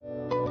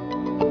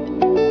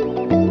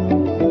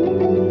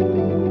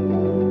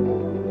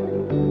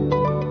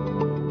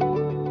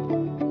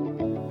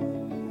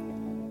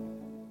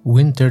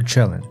Winter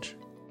Challenge.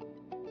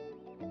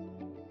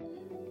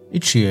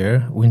 Each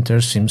year,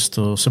 winter seems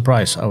to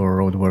surprise our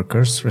road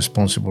workers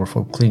responsible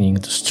for cleaning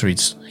the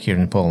streets here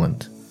in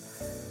Poland.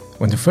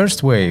 When the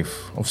first wave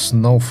of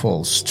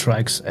snowfall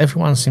strikes,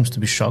 everyone seems to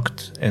be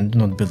shocked and do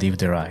not believe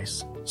their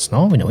eyes.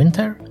 Snow in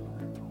winter?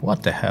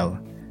 What the hell?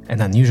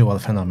 An unusual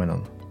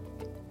phenomenon.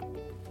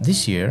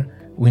 This year,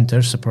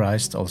 winter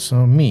surprised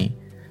also me,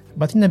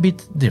 but in a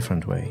bit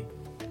different way.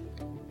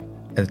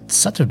 At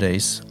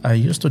Saturdays, I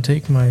used to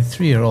take my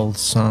 3-year-old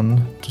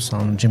son to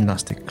some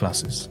gymnastic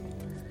classes.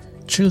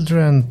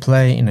 Children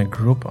play in a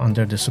group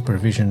under the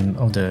supervision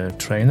of the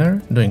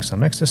trainer, doing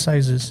some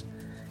exercises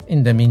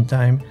in the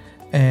meantime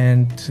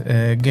and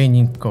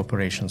gaining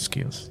cooperation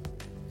skills.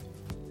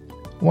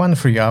 1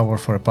 free hour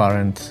for a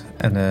parent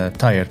and a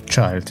tired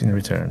child in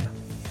return.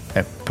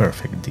 A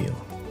perfect deal.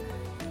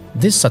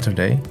 This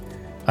Saturday,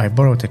 I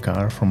borrowed a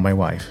car from my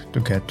wife to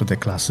get to the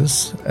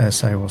classes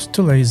as I was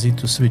too lazy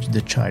to switch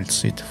the child's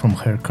seat from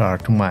her car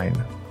to mine.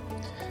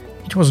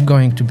 It was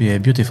going to be a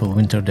beautiful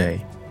winter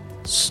day.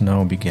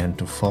 Snow began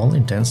to fall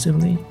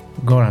intensively,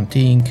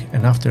 guaranteeing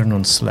an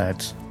afternoon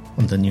sled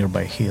on the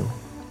nearby hill.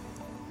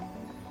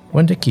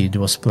 When the kid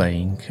was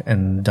playing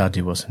and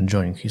Daddy was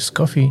enjoying his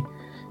coffee,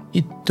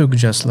 it took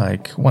just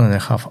like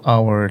 1.5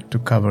 hours to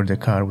cover the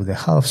car with a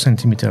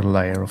half-centimeter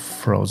layer of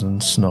frozen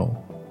snow.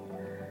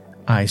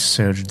 I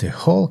searched the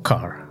whole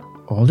car,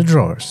 all the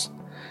drawers,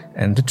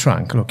 and the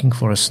trunk looking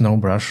for a snow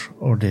brush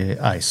or the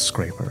ice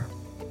scraper.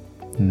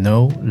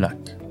 No luck.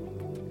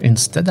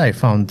 Instead, I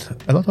found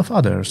a lot of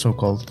other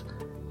so-called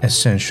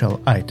essential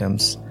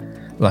items,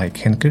 like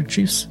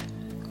handkerchiefs,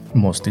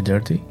 mostly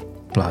dirty,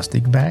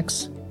 plastic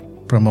bags,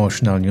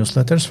 promotional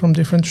newsletters from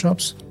different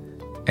shops,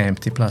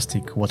 empty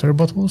plastic water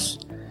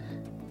bottles,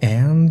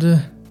 and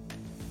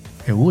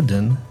a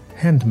wooden,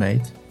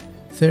 handmade,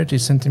 30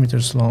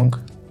 centimeters long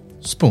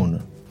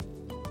spoon.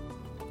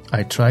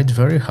 I tried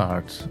very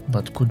hard,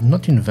 but could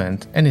not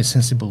invent any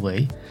sensible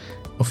way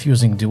of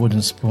using the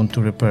wooden spoon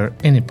to repair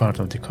any part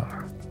of the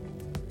car.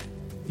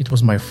 It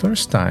was my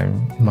first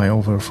time in my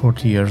over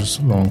 40 years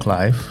long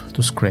life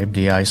to scrape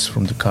the ice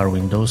from the car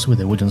windows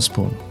with a wooden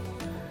spoon.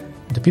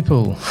 The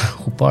people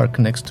who parked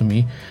next to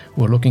me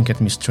were looking at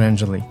me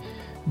strangely,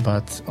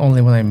 but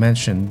only when I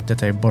mentioned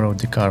that I borrowed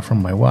the car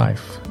from my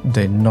wife,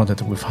 they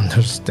nodded with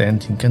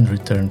understanding and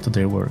returned to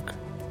their work.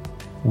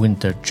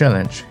 Winter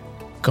Challenge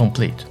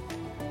complete.